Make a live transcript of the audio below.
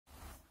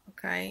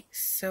Okay,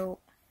 so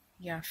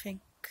yeah, I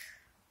think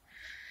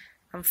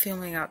I'm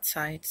filming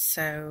outside,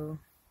 so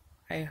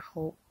I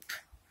hope.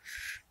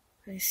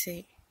 Let's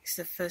see, it's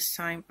the first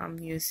time I'm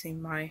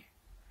using my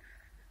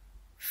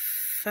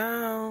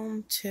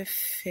phone to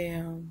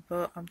film,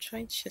 but I'm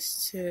trying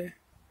just to.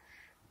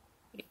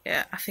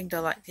 Yeah, I think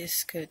the light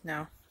is good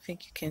now. I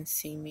think you can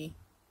see me.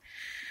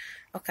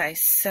 Okay,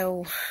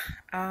 so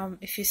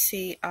if you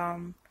see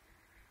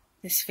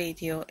this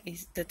video,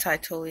 is the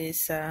title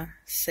is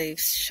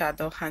saves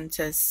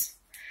Shadowhunters.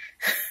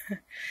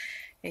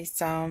 It's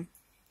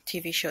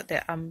TV show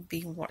that I've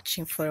been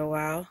watching for a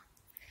while,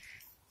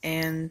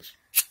 and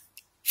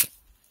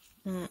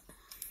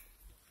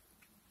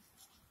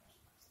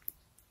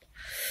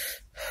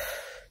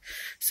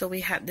so we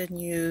had the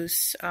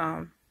news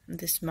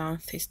this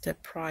month is the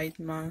Pride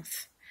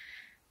month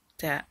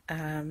that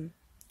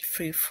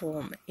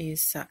Freeform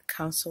is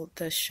cancelled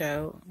the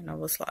show, and I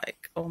was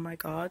like, oh my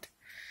god,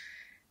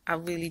 I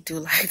really do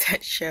like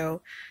that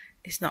show.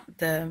 It's not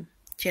the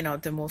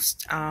the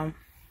most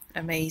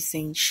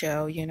amazing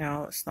show,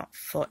 it's not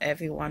for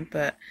everyone,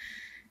 but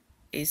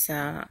it's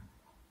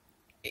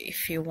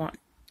if you want,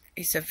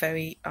 it's a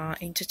very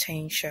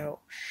entertaining show.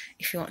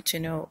 If you want to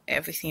know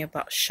everything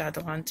about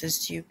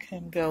Shadowhunters, you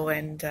can go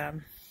and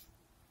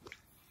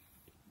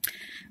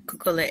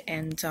Google it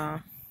and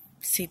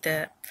see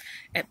the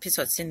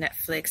episodes in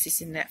Netflix. It's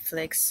in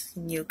Netflix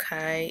in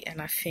UK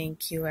and I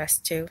think US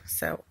too.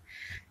 So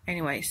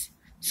anyways,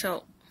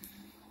 so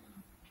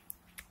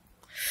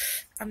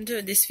I'm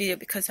doing this video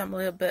because I'm a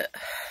little bit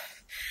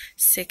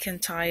sick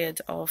and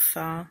tired of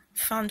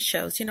fun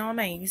shows, you know what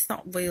I mean? It's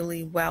not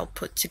really well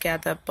put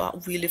together,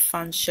 but really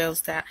fun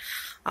shows that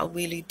I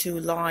really do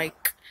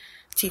like.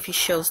 TV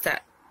shows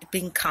that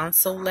been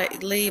cancelled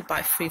lately by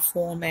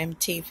Freeform,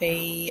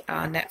 MTV,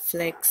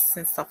 Netflix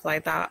and stuff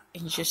like that,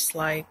 and just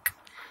like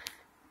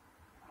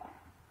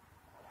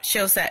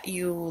shows that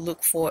you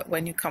look for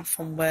when you come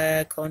from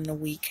work on the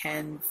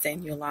weekends,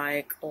 and you're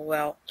like, oh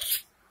well,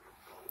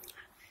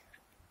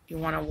 you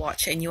want to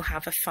watch, and you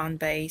have a fan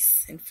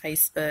base in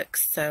Facebook,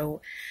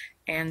 so,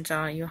 and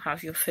you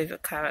have your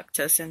favorite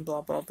characters and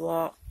blah blah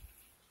blah.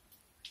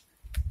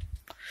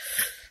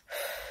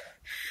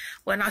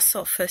 When I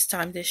saw first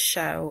time this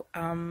show,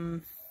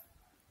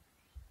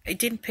 it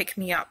didn't pick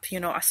me up.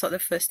 I saw the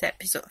first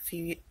episode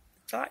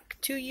like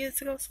 2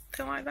 years ago,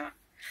 something like that,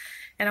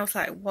 and I was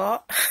like,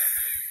 what?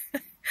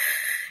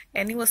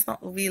 And it was not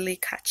really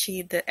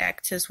catchy. The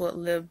actors were a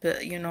little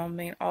bit,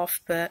 off.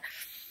 But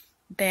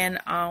then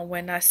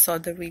when I saw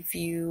the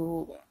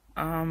review,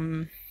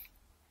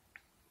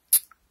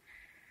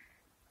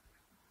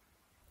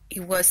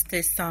 it was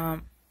this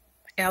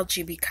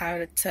LGBT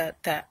character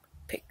that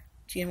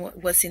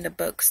was in the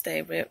books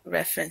they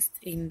referenced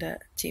in the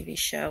TV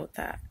show,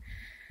 that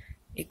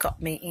it got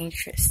me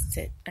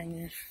interested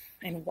in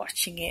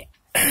watching it.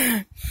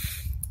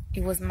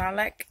 It was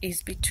Malek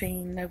is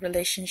between a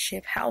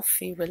relationship,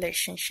 healthy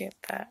relationship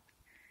that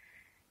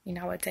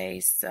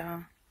nowadays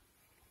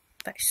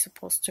that's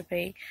supposed to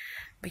be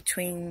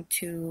between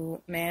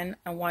two men,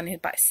 and one is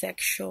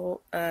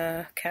bisexual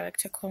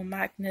character called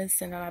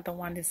Magnus, and another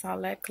one is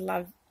Alec,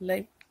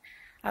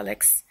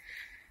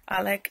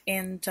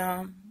 and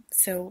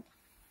so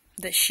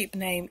the ship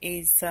name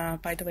is,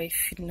 by the way,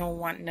 if no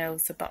one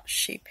knows about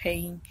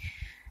shipping,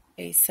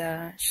 is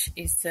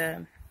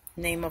the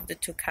name of the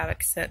two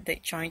characters that they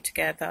join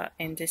together,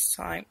 and this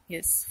time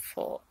is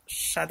for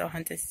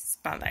Shadowhunters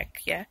Malek,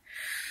 yeah,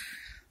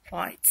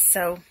 right.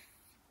 So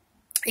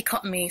it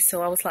caught me,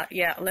 so I was like,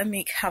 yeah, let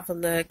me have a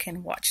look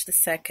and watch the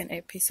second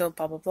episode,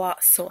 blah blah blah.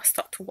 So I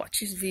started to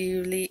watch. It's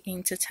really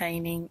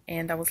entertaining,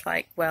 and I was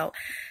like, well,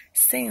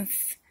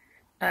 since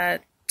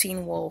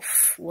Teen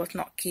Wolf would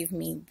not give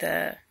me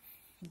the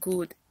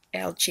good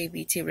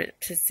LGBT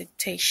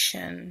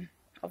representation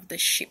of the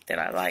ship that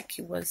I like,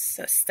 it was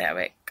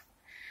hysteric,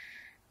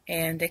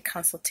 and they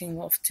cancelled Teen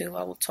Wolf too.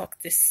 I will talk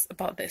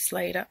about this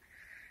later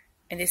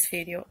in this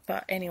video,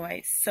 but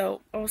anyway,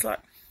 so I was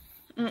like,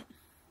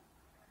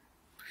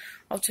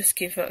 I'll just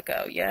give it a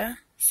go, yeah.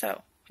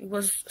 So it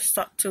was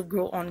start to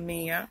grow on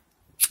me, yeah.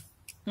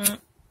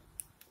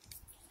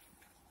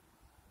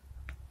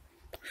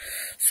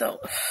 So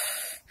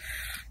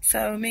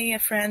me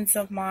and friends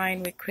of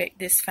mine, we create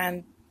this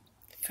fan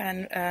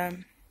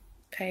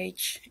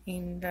page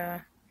in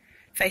the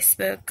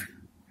Facebook,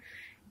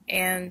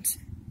 and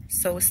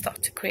so we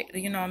start to create,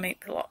 a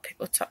lot of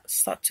people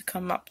start to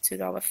come up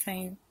to our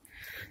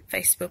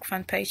Facebook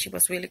fan page. It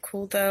was really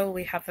cool though.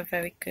 We have a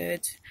very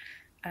good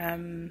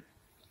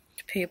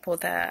people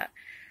that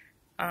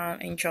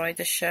enjoy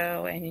the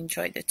show and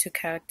enjoy the two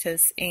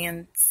characters,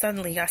 and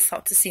suddenly I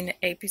start to see in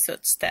the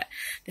episodes that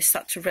they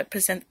start to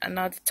represent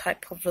another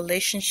type of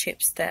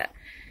relationships that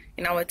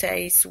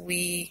nowadays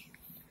we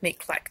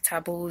make like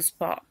taboos,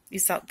 but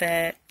it's out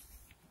there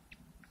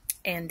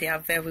and they are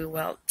very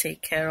well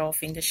taken care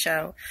of in the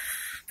show.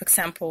 For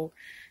example,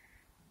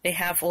 they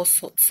have all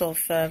sorts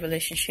of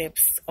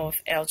relationships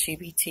of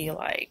LGBT,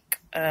 like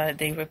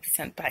they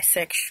represent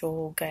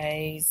bisexual,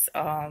 gays,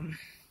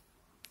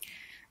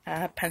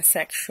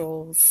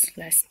 pansexuals,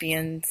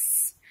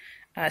 lesbians,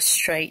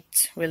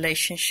 straight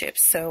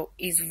relationships. So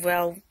it's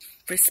well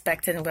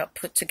respected and well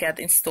put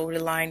together in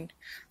storyline,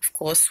 of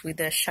course, with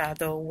the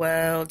shadow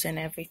world and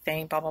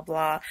everything, blah blah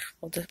blah,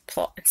 all the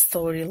plot and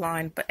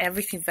storyline, but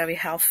everything very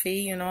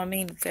healthy, you know what I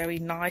mean? Very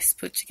nice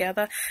put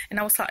together. And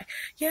I was like,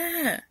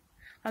 yeah,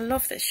 I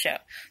love this show.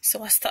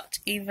 So I start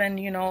even,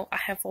 you know, I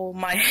have all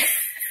my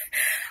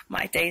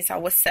my days I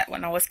was set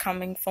when I was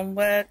coming from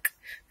work,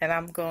 that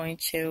I'm going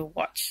to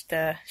watch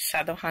the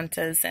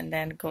Shadowhunters and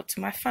then go to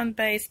my fan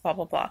base, blah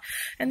blah blah.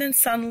 And then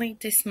suddenly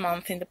this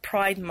month, in the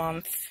Pride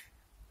month,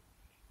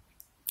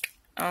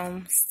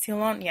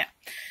 still on, yeah,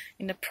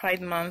 in the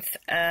Pride month,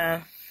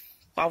 I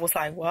was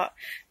like, what?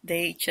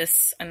 They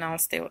just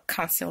announced they were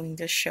cancelling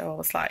the show. I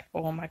was like,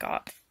 oh my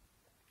god,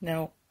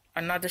 no,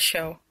 another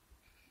show.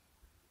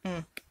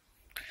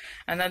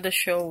 Another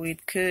show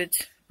with good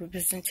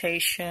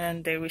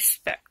representation. They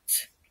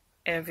respect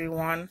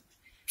everyone.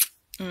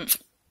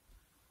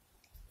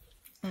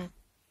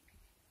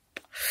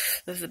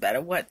 Doesn't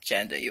matter what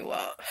gender you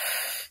are.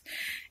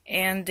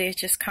 And they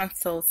just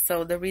cancelled.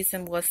 So the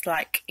reason was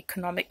like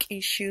economic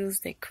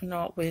issues. They could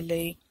not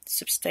really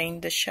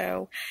sustain the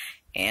show,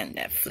 and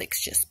Netflix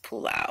just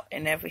pull out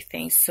and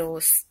everything. So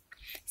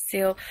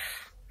still,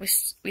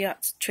 we are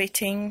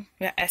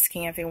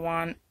asking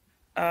everyone,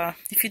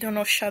 if you don't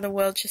know Shadow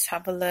World, just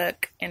have a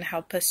look and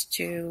help us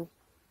to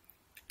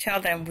tell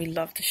them we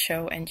love the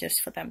show, and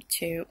just for them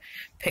to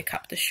pick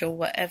up the show,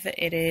 whatever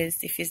it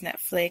is. If it's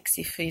Netflix,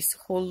 if it's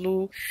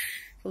Hulu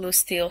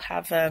still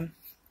have a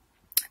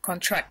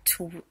contract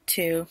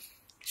to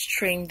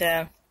stream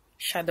the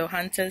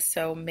Shadowhunters,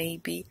 so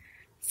maybe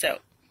so.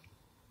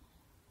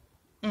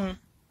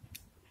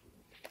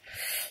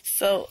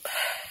 So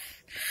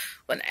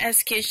when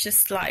SK is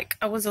just like,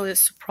 I was always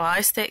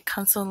surprised they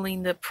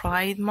canceling the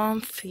Pride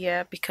month,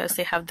 yeah, because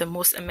they have the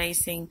most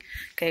amazing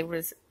gay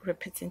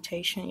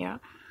representation, yeah.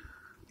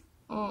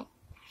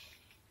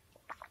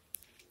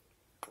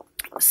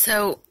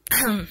 So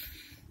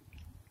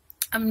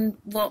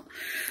what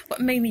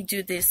made me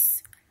do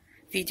this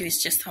video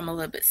is just I'm a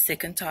little bit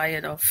sick and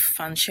tired of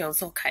fun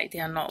shows. Okay, they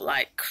are not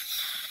like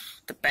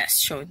the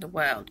best show in the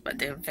world, but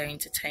they're very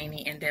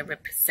entertaining and they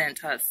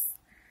represent us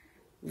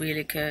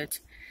really good.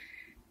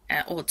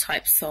 All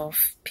types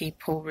of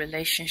people,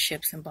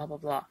 relationships, and blah blah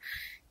blah.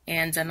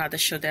 And another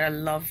show that I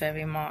love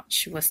very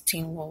much was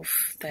Teen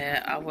Wolf.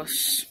 That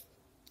was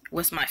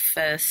my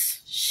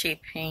first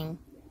shipping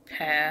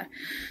pair.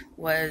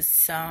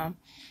 Was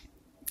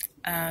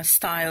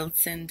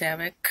Styles and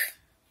Derek.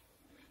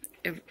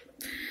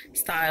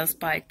 Styles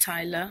by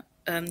Tyler.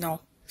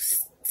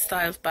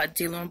 Styles by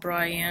Dylan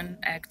Bryan,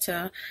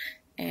 actor,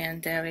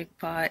 and Derek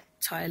by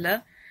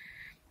Tyler.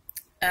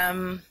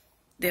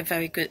 They're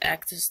very good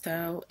actors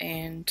though,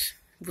 and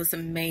it was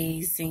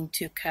amazing.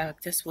 Two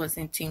characters was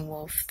in Teen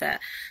Wolf that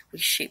we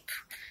ship.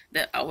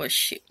 That our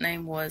ship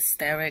name was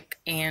Derek,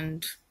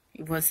 and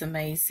it was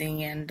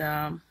amazing.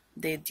 And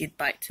they did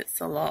bite us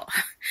a lot,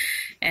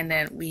 and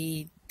then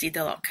we did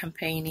a lot of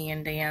campaigning.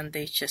 In the end,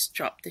 they just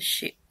dropped the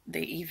ship.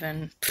 They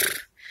even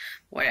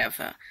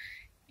whatever,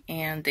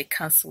 and they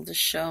canceled the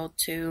show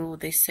too.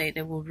 They say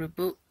they will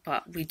reboot,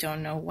 but we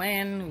don't know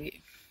when. We're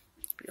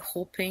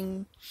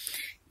hoping.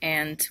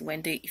 And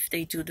if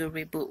they do the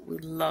reboot,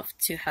 we'd love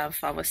to have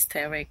our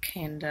Derek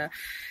and a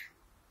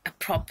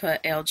proper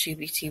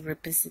LGBT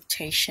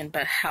representation,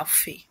 but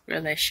healthy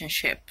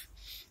relationship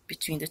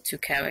between the two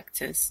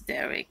characters,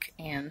 Derek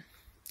and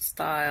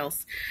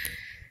Styles.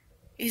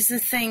 Is the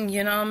thing,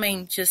 you know what I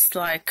mean? Just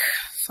like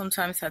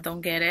sometimes I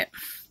don't get it.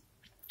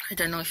 I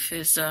don't know if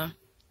it's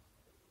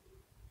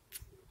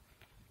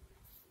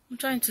I'm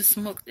trying to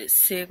smoke this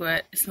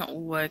cigarette. It's not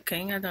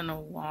working. I don't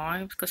know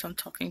why. Because I'm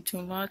talking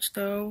too much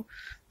though.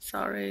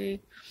 Sorry.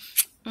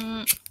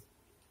 So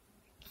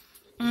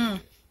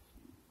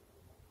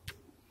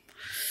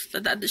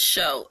that the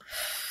show.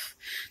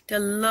 They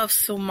love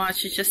so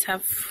much. You just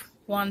have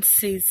one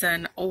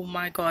season. Oh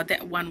my god,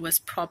 that one was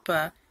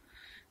proper.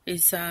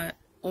 It's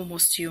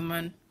Almost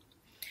Human.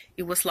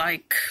 It was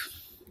like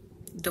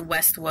the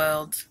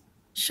Westworld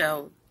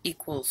show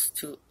equals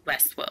to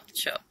Westworld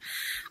show.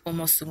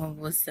 Almost Human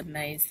was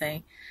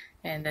amazing,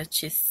 and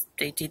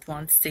they did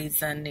one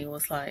season. It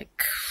was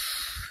like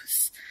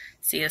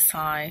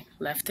CSI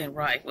left and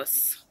right,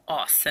 was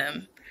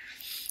awesome.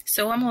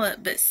 So I'm a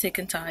little bit sick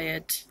and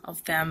tired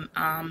of them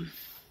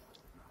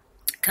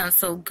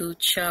cancel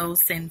good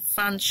shows and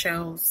fun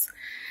shows,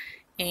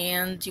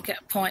 and you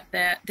get a point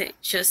that they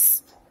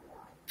just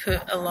put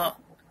a lot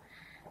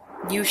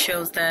new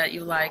shows that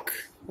you like,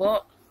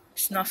 what?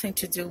 It's nothing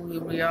to do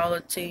with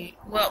reality.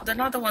 Well, the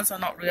other ones are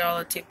not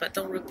reality, but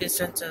don't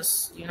represent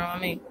us, you know what I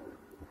mean?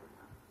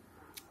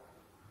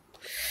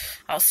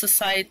 Our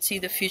society,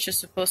 the future is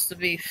supposed to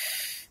be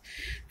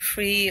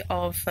free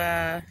of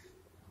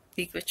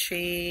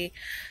bigotry,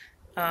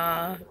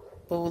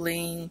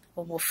 bullying,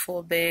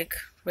 homophobic,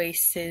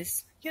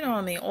 racist, you know what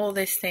I mean? All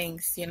these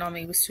things, you know what I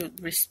mean? We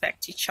should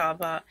respect each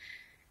other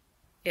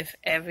if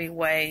every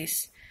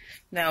ways.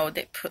 No,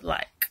 they put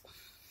like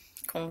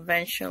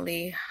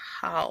conventionally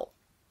how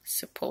it's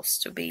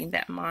supposed to be in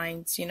their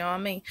minds, you know what I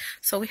mean?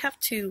 So we have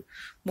to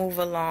move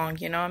along,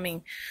 you know what I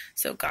mean?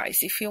 So guys,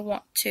 if you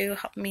want to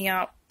help me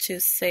out to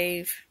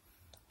save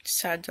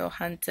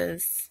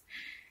Shadowhunters,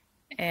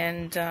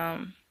 and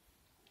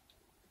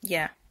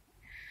yeah,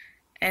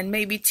 and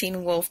maybe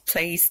Teen Wolf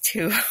Plays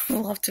too.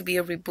 Will have to be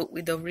a reboot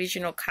with the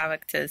original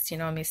characters, you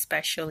know what I mean?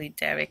 Especially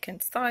Derek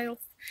and Styles.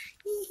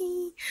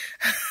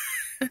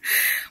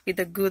 With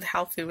a good,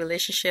 healthy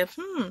relationship.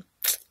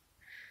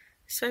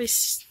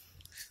 It's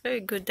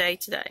very good day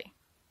today.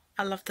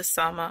 I love the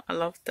summer. I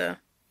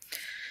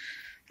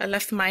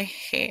left my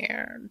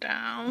hair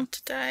down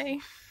today.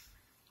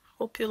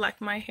 Hope you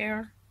like my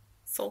hair.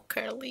 So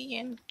curly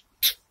and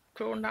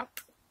grown up.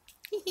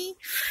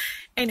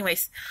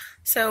 Anyways,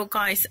 so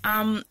guys,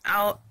 I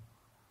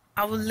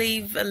will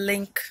leave a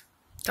link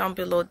down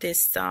below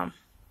this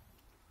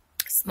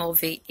small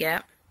vid,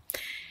 yeah,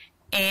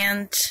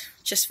 and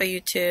just for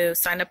you to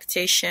sign a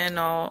petition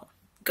or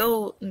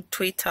go on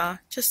Twitter,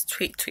 just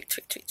tweet.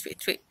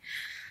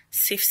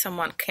 See if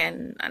someone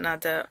can,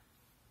 another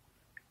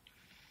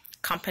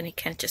company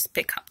can just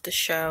pick up the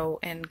show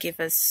and give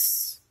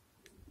us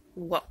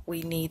what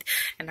we need.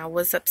 And I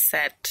was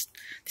upset.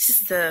 This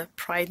is the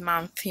Pride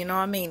Month, you know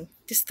what I mean?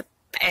 This is the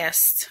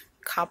best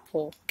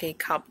couple, gay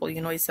couple,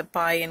 you know, it's a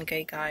bi and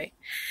gay guy.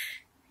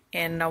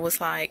 And I was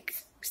like,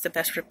 it's the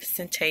best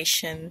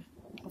representation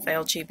of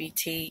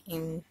LGBT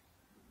in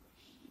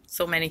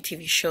so many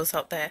TV shows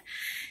out there.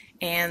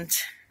 And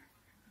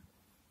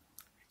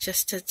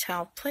just to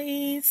tell,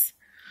 please,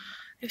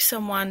 if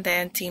someone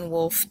there, Teen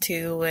Wolf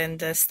too, and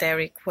the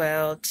Steric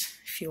World,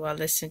 if you are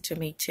listening to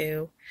me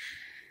too,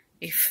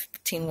 if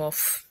Teen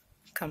Wolf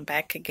come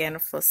back again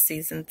for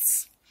season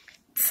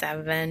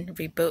 7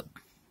 reboot,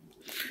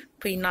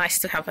 pretty nice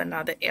to have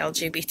another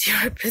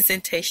LGBT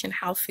representation,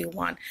 healthy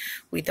one,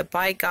 with a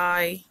bi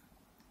guy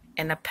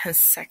and a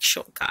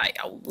pansexual guy.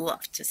 I would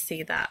love to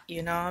see that,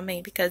 you know what I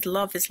mean? Because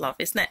love is love,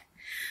 isn't it?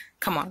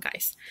 Come on,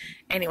 guys.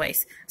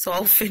 Anyways, so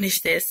I'll finish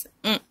this.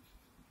 I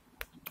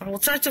will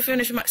try to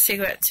finish my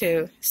cigarette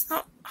too. It's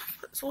not.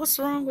 What's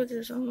wrong with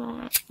this?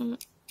 I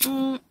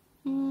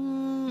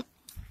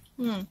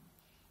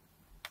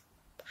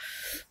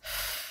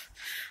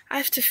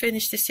have to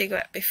finish the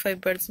cigarette before it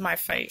burns my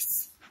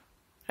face.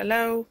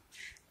 Hello?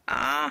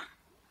 I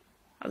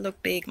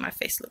look big. My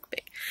face look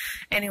big.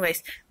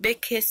 Anyways,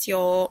 big kiss,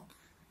 y'all.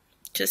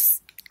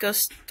 Just go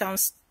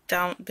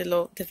down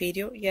below the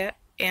video, yeah,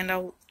 and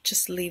I'll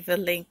just leave a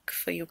link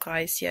for you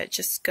guys. Yeah,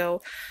 just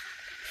go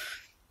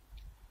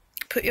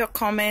put your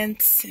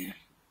comments,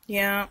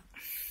 yeah,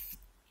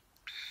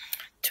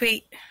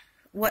 tweet,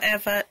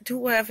 whatever, do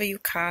whatever you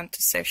can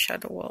to save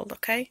Shadow World,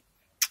 okay?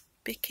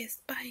 Big kiss,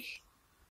 bye.